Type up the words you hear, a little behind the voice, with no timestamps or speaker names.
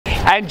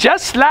And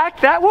just like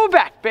that, we're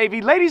back,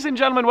 baby. Ladies and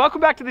gentlemen, welcome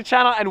back to the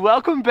channel and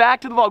welcome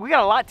back to the vlog. We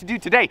got a lot to do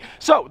today.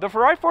 So, the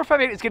Ferrari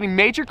 458 is getting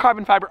major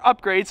carbon fiber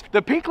upgrades.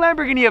 The pink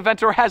Lamborghini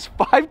Aventador has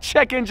 5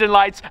 check engine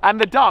lights.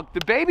 And the donk,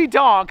 the baby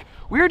donk,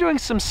 we are doing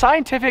some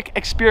scientific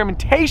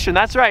experimentation.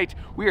 That's right,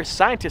 we are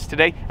scientists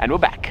today, and we're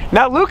back.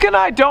 Now, Luke and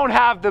I don't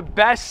have the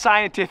best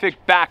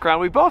scientific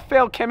background. We both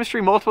failed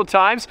chemistry multiple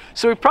times,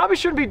 so we probably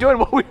shouldn't be doing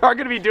what we are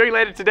gonna be doing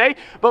later today.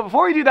 But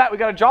before we do that, we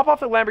gotta drop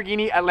off the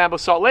Lamborghini at Lambo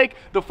Salt Lake.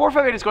 The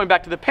 458 is going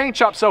back to the paint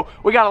shop, so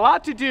we got a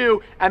lot to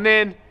do, and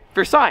then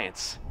for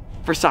science.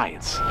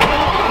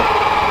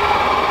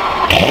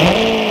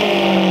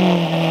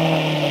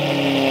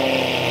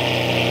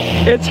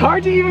 It's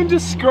hard to even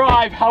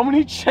describe how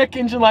many check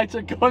engine lights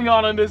are going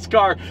on this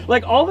car.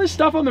 Like all this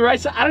stuff on the right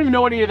side, I don't even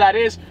know what any of that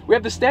is. We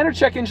have the standard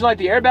check engine light,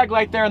 the airbag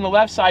light there on the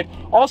left side.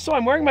 Also,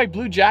 I'm wearing my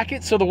blue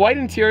jacket, so the white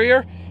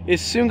interior is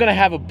soon gonna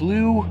have a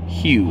blue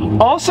hue.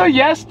 Also,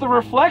 yes, the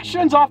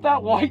reflections off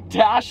that white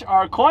dash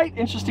are quite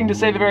interesting to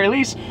say the very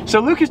least. So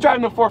Luke is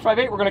driving the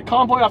 458. We're gonna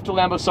convoy off to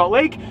Lambo Salt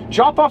Lake,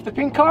 drop off the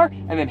pink car,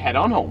 and then head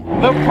on home.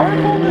 The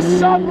purple in the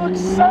sun looks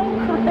so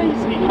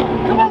crazy.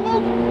 Come on,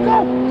 Luke,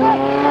 go.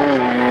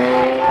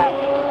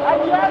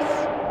 And yes,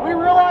 we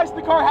realized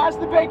the car has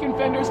the bacon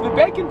fenders. The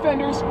bacon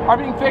fenders are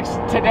being fixed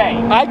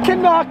today. I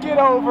cannot get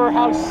over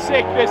how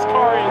sick this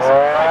car is.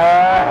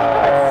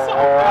 It's so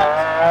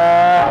good.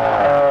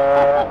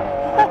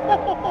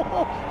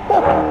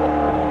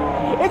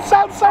 It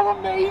sounds so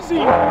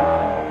amazing.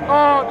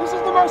 Oh, this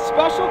is the most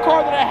special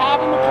car that I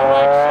have in the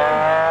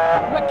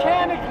collection.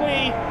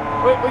 Mechanically,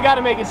 we got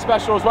to make it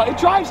special as well.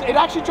 It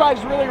actually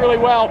drives really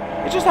well.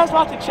 It just has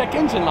lots of check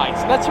engine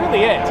lights. That's really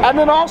it. And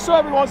then also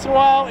every once in a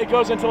while, it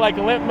goes into like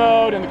a limp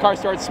mode and the car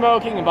starts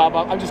smoking and blah,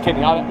 blah. I'm just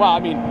kidding. Well, I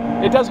mean,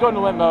 it does go into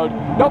limp mode.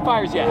 No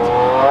fires yet.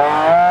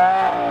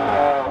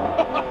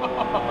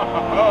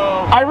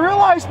 I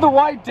realize the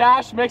white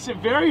dash makes it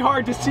very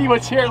hard to see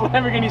what's here at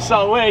Lamborghini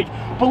Salt Lake,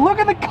 but look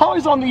at the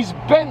colors on these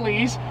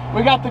Bentleys.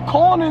 We got the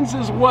Cullinans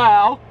as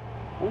well.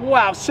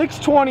 Wow,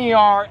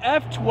 620R,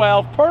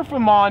 F12,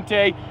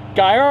 Performante,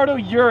 Gallardo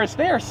Urus,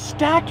 they are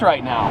stacked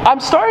right now. I'm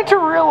starting to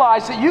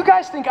realize that you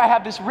guys think I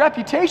have this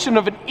reputation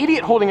of an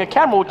idiot holding a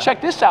camera. Well,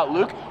 check this out,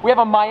 Luke. We have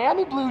a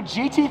Miami Blue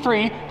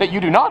GT3 that you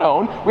do not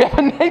own. We have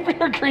a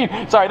Napier Green,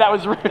 sorry, that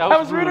was rude. That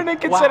was rude and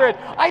inconsiderate.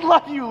 Wow. I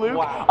love you, Luke.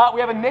 Wow. We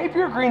have a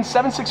Napier Green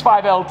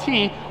 765 LT.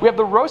 We have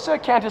the Rosa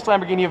Cantus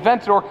Lamborghini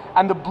Aventador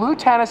and the Blue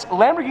Tannis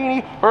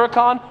Lamborghini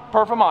Huracan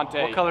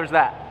Performante. What color is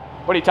that?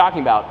 What are you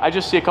talking about? I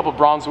just see a couple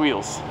bronze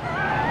wheels.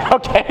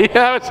 Okay,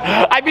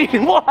 I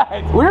mean,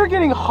 what? We're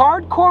getting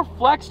hardcore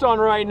flexed on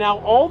right now.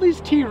 All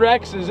these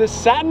T-Rexes, this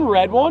satin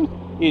red one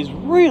is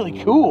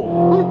really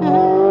cool.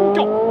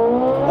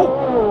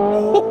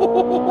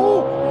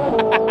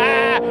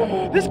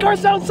 This car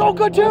sounds so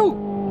good too.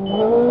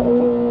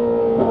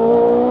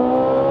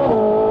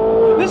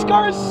 This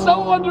car is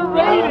so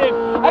underrated,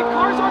 and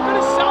cars aren't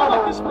gonna sound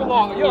like this for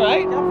long. Are you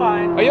alright? I'm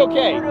fine. Are you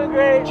okay? You're doing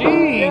great.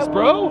 Jeez,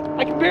 bro.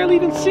 I can barely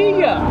even see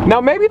ya.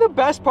 Now, maybe the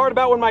best part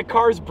about when my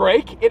cars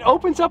break, it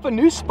opens up a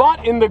new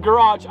spot in the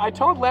garage. I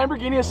told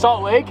Lamborghini of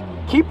Salt Lake,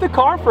 keep the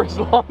car for as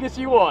long as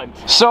you want.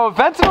 So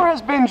Aventador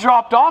has been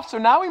dropped off, so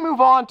now we move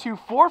on to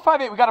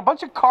 458. We got a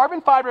bunch of carbon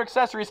fiber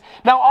accessories.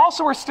 Now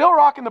also, we're still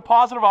rocking the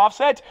positive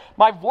offset.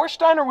 My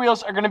Vorsteiner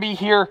wheels are gonna be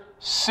here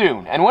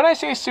soon. And when I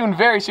say soon,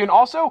 very soon.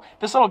 Also,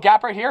 this little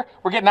gap right here,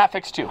 we're getting that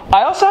fixed too.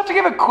 I also have to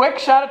give a quick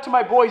shout out to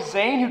my boy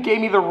Zane, who gave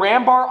me the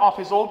Ram bar off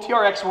his old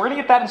TRX. We're gonna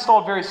get that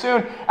installed very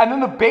soon. And then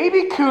the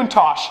baby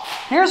Countach.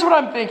 Here's what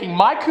I'm thinking.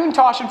 My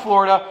Countach in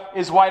Florida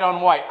is white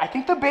on white. I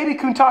think the baby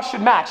Countach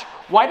should match.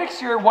 White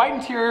exterior, white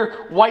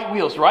interior, white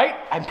wheels, right?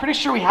 I'm pretty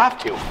sure we have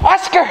to.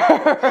 Oscar!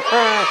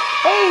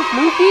 Hey,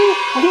 Floofy,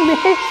 we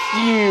missed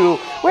you.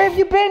 Where have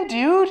you been,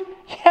 dude?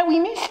 Yeah, we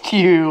missed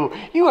you.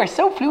 You are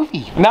so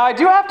floofy. Now, I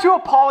do have to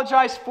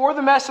apologize for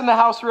the mess in the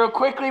house real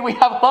quickly. We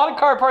have a lot of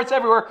car parts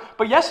everywhere,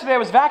 but yesterday I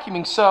was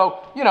vacuuming, so,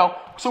 you know,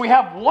 so we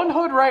have one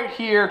hood right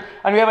here,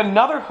 and we have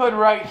another hood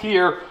right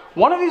here.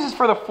 One of these is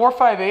for the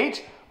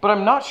 458, but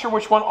I'm not sure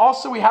which one.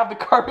 Also, we have the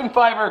carbon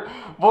fiber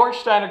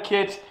Vorsteiner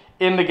kit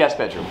in the guest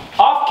bedroom.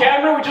 Off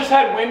camera, we just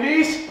had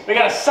Wendy's. We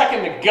got a suck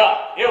in the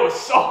gut. It was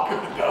so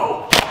good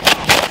though.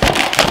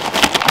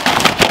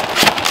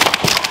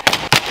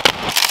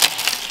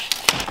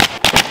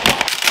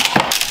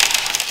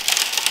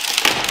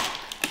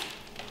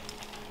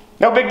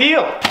 No big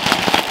deal.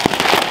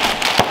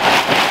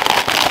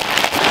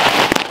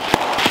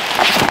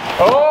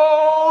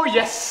 Oh,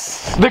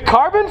 yes. The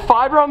carbon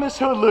fiber on this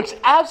hood looks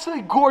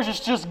absolutely gorgeous,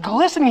 just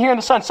glistening here in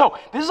the sun. So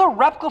this is a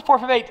replica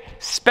 458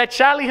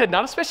 Speciale hood,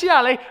 not a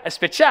Speciale, a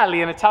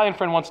Speciale. An Italian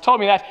friend once told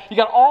me that. You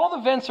got all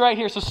the vents right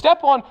here. So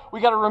step one,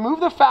 we got to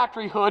remove the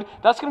factory hood.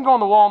 That's going to go on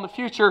the wall in the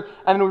future,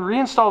 and then we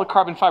reinstall the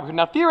carbon fiber hood.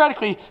 Now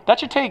theoretically, that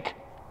should take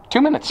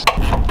 2 minutes.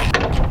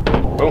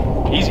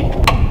 Boom, easy.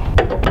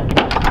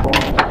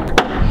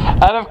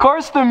 And of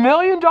course, the $1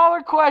 million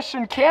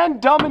question, can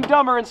Dumb and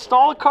Dumber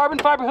install a carbon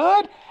fiber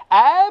hood?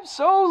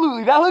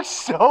 Absolutely, that looks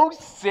so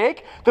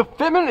sick. The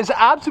fitment is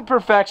absolute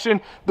perfection.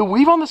 The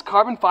weave on this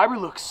carbon fiber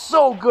looks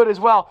so good as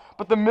well.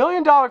 But the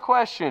million-dollar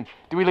question,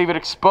 do we leave it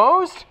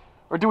exposed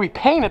or do we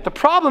paint it? The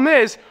problem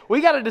is,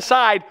 we gotta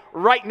decide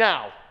right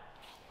now.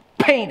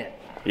 Paint it.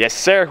 Yes,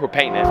 sir, we're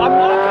painting it.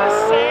 I'm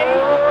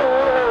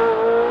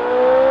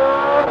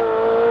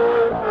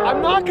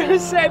not gonna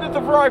say that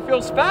the Ferrari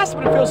feels fast,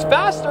 but it feels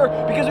faster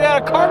because we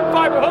had a carbon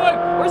fiber hood.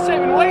 We're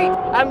saving weight,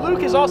 and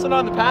Luke is also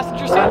not in the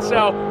passenger seat,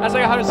 so that's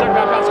like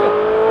 175 pounds.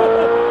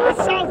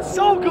 It sounds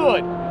so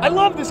good. I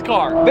love this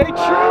car. They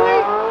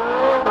truly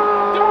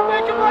don't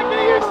make them like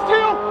they used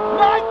to.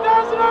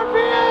 9,000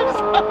 RPMs.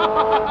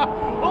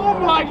 Oh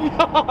my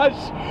gosh.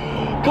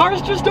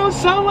 Cars just don't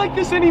sound like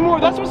this anymore.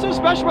 That's what's so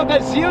special about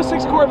that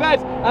Z06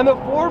 Corvette and the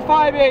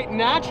 458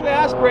 naturally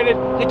aspirated.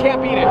 You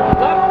can't beat it. Let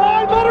her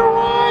ride, let her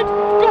ride.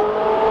 Go.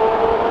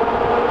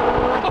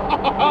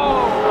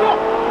 Oh, go.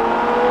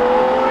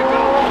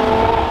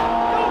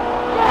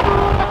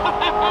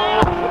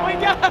 We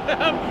got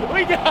him.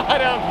 We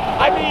got him.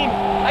 I mean,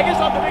 I guess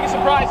not the biggest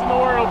surprise in the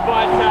world,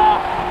 but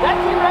that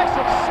T-Rex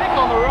looks sick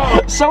on the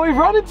road. So we've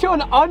run into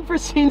an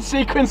unforeseen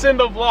sequence in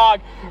the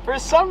vlog. For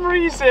some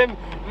reason,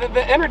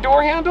 the inner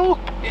door handle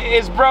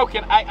is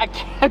broken. I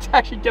can't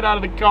actually get out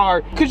of the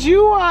car. Could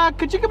you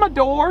get my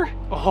door?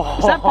 Oh,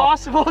 is that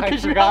possible?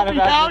 Could you help me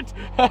out?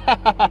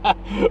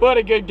 What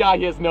a good guy.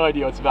 He has no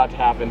idea what's about to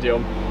happen to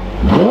him.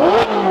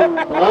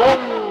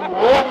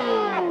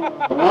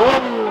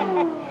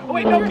 Oh,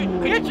 wait, no,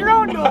 get your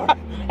own door.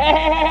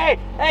 Hey,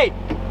 I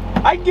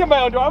can get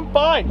my own door, I'm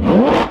fine.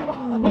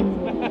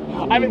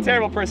 I'm a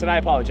terrible person, I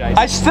apologize.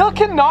 I still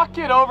cannot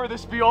get over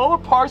this Viola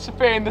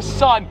Parsippany in the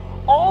sun.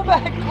 All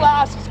that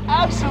glass is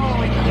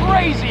absolutely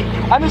crazy,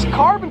 and this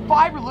carbon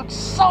fiber looks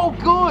so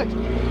good.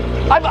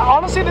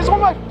 Honestly, this is one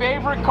of my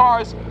favorite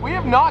cars. We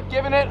have not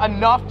given it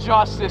enough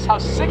justice, how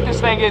sick this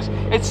thing is.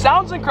 It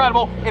sounds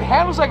incredible, it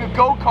handles like a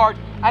go-kart,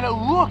 and it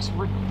looks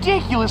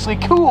ridiculously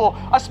cool,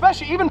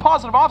 especially even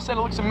positive offset,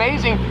 it looks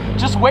amazing.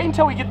 Just wait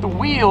until we get the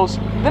wheels,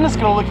 then it's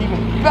gonna look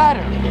even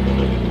better.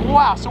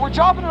 Wow, so we're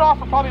dropping it off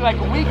for probably like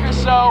a week or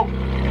so.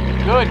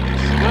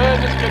 Goodness.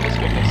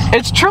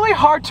 It's truly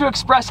hard to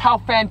express how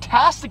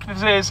fantastic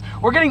this is.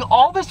 We're getting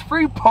all this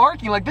free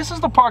parking, like this is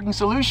the parking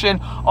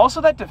solution.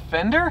 Also, that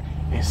Defender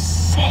is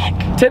sick.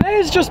 Today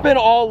has just been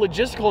all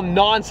logistical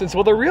nonsense.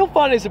 Well, the real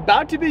fun is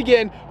about to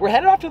begin. We're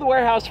headed off to the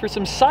warehouse for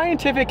some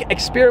scientific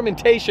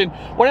experimentation.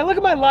 When I look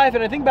at my life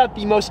and I think about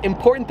the most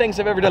important things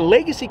I've ever done,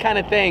 legacy kind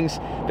of things,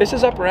 this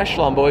is upper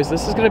echelon, boys.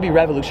 This is gonna be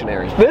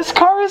revolutionary. This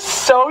car is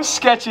so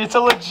sketchy. It's a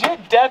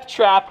legit death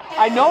trap.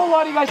 I know a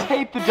lot of you guys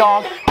hate the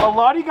donk. A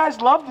lot of you guys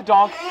love the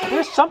donk.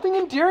 There's something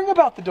endearing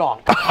about the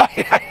donk.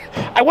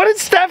 What is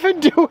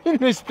Stefan doing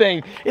this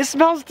thing? It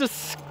smells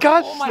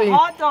disgusting. Oh, my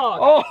hot dog.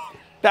 Oh.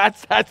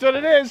 That's what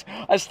it is.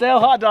 A stale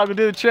hot dog will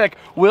do the trick.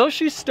 Will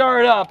she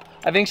start up?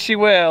 I think she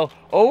will.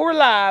 Oh,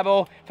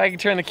 reliable. If I could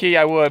turn the key,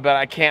 I would, but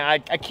I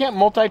can't. I can't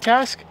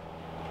multitask.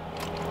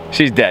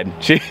 She's dead.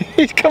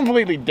 She's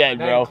completely dead,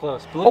 bro.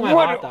 Close. Blew my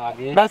hot dog,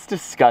 dude. That's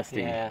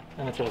disgusting. Yeah, I'm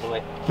gonna throw it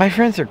away. My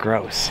friends are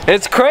gross.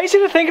 It's crazy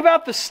to think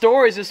about the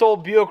stories this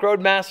old Buick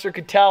Roadmaster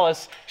could tell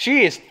us.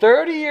 She is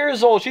 30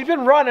 years old. She's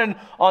been running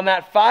on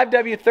that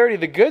 5W30,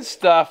 the good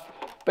stuff.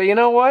 But you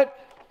know what?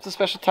 It's a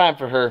special time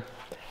for her.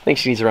 I think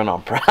she needs to run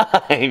on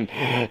Prime.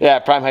 Yeah,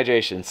 Prime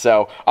hydration.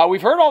 So,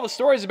 we've heard all the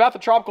stories about the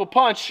Tropical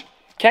Punch.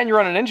 Can you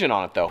run an engine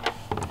on it, though?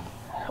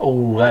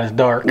 Oh, that is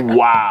dark.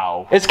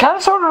 Wow. It's kind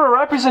of sort of a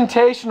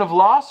representation of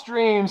lost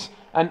dreams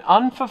and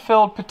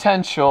unfulfilled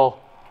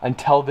potential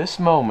until this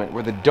moment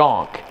where the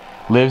donk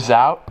lives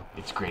out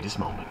its greatest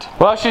moment.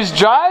 Well, she's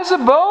dry as a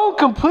bone,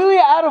 completely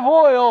out of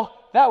oil.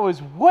 That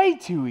was way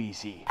too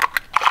easy.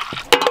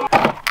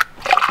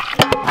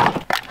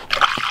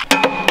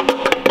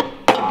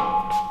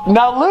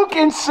 Now, Luke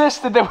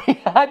insisted that we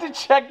had to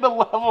check the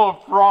level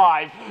of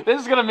prime. This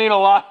is gonna mean a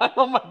lot.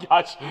 Oh my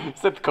gosh.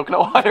 Is that the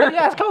coconut water?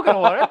 Yeah, it's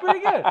coconut water. That's pretty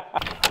good.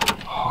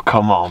 Oh,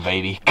 come on,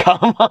 baby.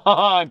 Come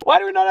on. Why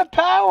do we not have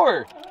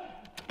power?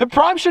 The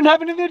prime shouldn't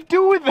have anything to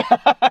do with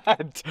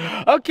that.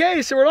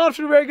 Okay, so we're off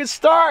to a very good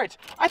start.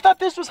 I thought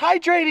this was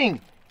hydrating.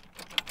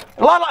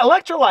 A lot of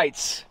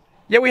electrolytes.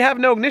 Yet we have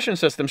no ignition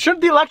system. Shouldn't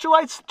the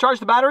electrolytes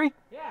charge the battery?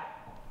 Yeah.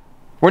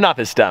 We're not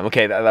this dumb.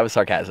 Okay, that was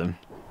sarcasm.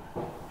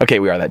 Okay,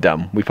 we are that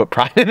dumb. We put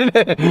prime in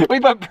it. We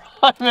put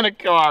prime in a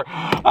car.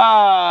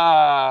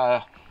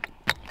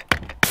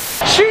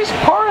 She's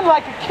purring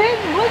like a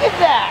kitten. Look at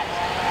that.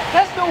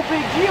 That's no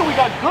big deal. We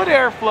got good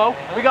airflow.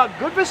 We got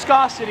good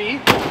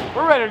viscosity.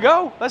 We're ready to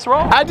go. Let's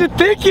roll. I didn't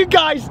think you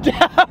guys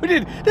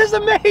doubted. This is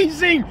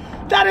amazing.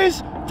 That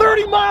is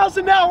 30 miles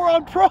an hour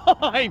on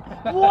prime.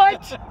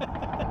 What?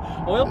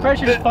 Oil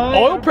pressure's fine.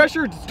 Oil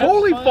pressure is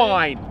totally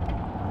fine.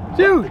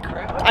 Dude,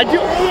 I do.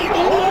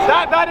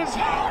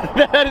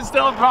 That is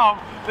still a problem.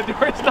 The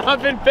door's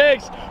not been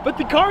fixed, but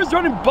the car is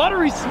running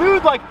buttery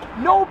smooth, like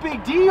no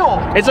big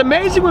deal. It's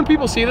amazing when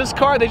people see this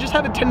car, they just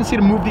have a tendency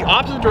to move the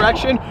opposite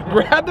direction,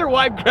 grab their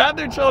wife, grab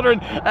their children,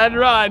 and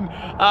run.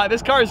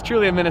 This car is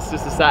truly a menace to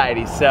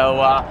society. So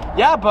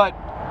yeah, but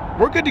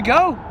we're good to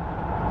go.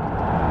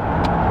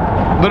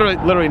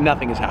 Literally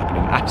nothing is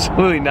happening.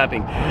 Absolutely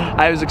nothing.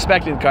 I was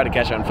expecting the car to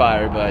catch on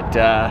fire, but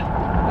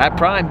at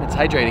prime, it's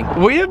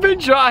hydrating. We have been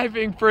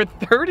driving for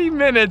 30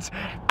 minutes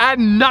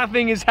and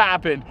nothing has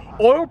happened.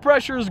 Oil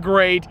pressure is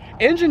great,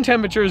 engine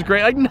temperature is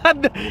great, like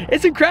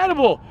it's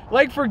incredible.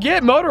 Like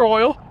forget motor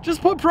oil,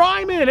 just put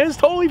prime in, it's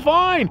totally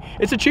fine.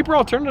 It's a cheaper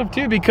alternative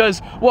too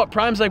because what,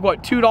 prime's like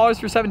what, $2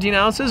 for 17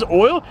 ounces?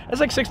 Oil, it's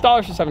like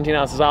 $6 for 17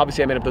 ounces.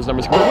 Obviously I made up those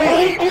numbers.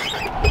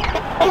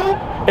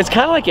 It's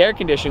kind of like air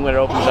conditioning when it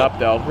opens up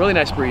though. Really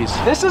nice breeze.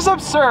 This is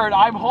absurd.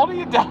 I'm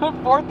holding it down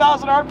at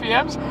 4,000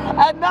 RPMs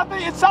and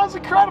nothing, it sounds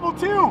incredible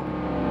too.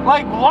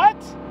 Like what?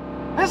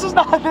 This was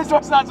not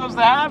supposed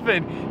to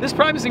happen. This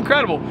prime is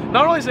incredible.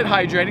 Not only is it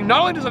hydrating,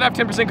 not only does it have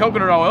 10%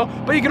 coconut oil,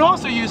 but you can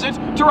also use it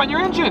to run your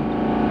engine.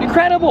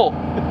 Incredible.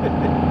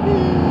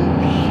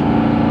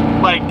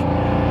 Like,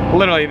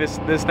 literally,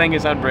 this thing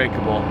is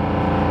unbreakable.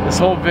 This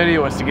whole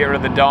video is to get rid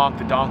of the donk.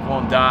 The donk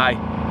won't die.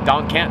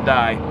 Donk can't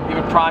die.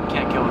 Even prime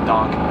can't kill the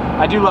donk.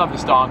 I do love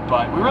this donk,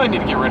 but we really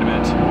need to get rid of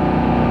it.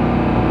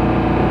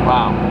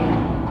 Wow.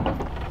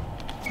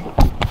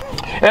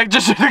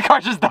 The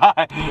car just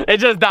died. It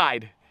just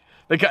died.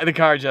 The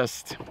car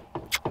just...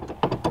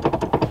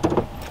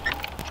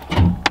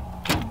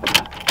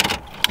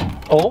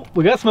 Oh,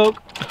 we got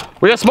smoke.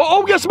 We got smoke.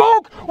 Oh, we got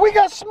smoke. We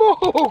got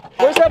smoke.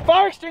 Where's that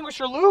fire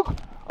extinguisher, Luke?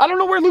 I don't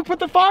know where Luke put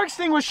the fire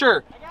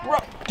extinguisher.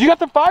 Do you got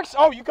the fire?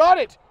 Oh, you got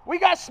it. We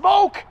got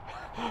smoke.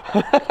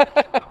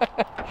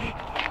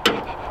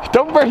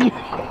 Don't burn your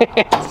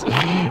hands.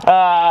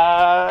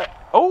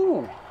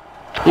 Oh,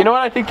 you know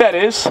what I think that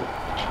is?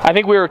 I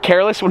think we were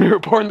careless when we were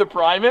pouring the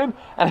prime in,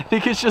 and I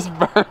think it's just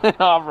burning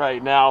off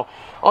right now.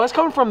 Oh, that's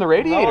coming from the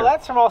radiator. Oh,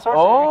 that's from all sorts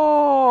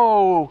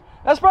of...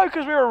 That's probably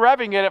because we were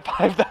revving it at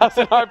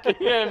 5,000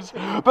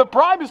 RPMs. But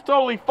prime is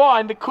totally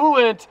fine. The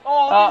coolant...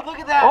 Oh, look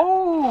at that.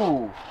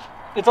 Oh.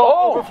 It's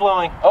all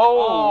overflowing.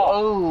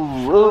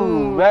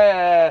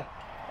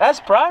 That's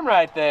prime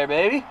right there,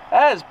 baby.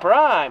 That is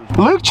prime.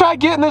 Luke tried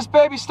getting this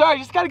baby started.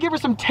 You just got to give her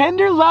some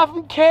tender love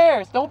and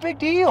care. It's no big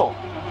deal.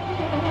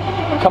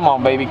 Come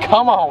on, baby,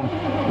 come on.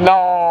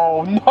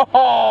 No.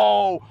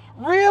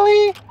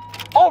 Really?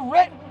 Oh,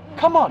 red.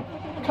 Come on.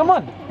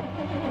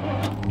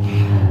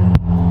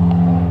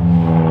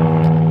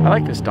 I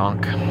like this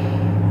donk.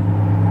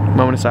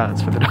 Moment of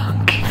silence for the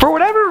donk. For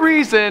whatever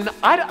reason,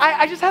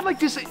 I just had like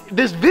this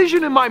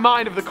vision in my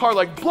mind of the car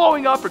like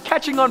blowing up or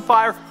catching on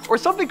fire or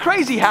something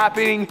crazy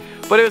happening,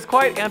 but it was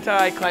quite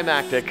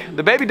anticlimactic.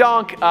 The baby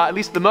donk, at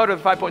least the motor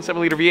of the 5.7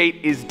 liter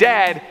V8 is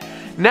dead.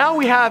 Now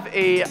we have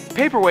a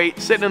paperweight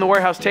sitting in the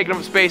warehouse taking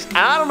up space, and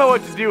I don't know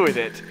what to do with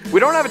it. We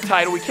don't have a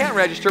title, we can't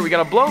register, we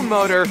got a blown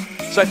motor,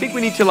 so I think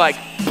we need to like,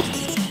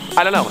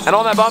 I don't know. And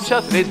on that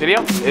bombshell, today's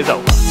video is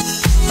over.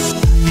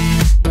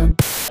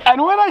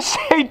 And when I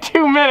say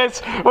 2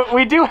 minutes,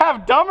 we do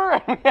have dumber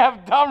and we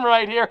have dumb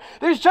right here.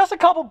 There's just a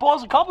couple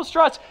balls, a couple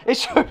struts. It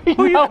should be.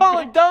 Who you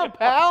calling dumb,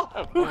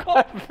 pal? Who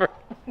called?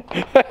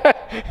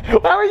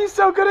 Why are you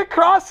so good at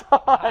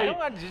cross-eyed? I don't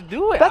want to just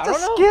do it. That's a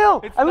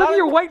skill. I look at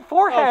your white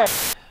forehead.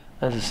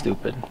 This is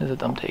stupid. This is a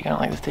dumb take. I don't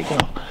like this take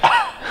at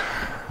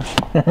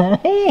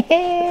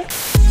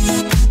all.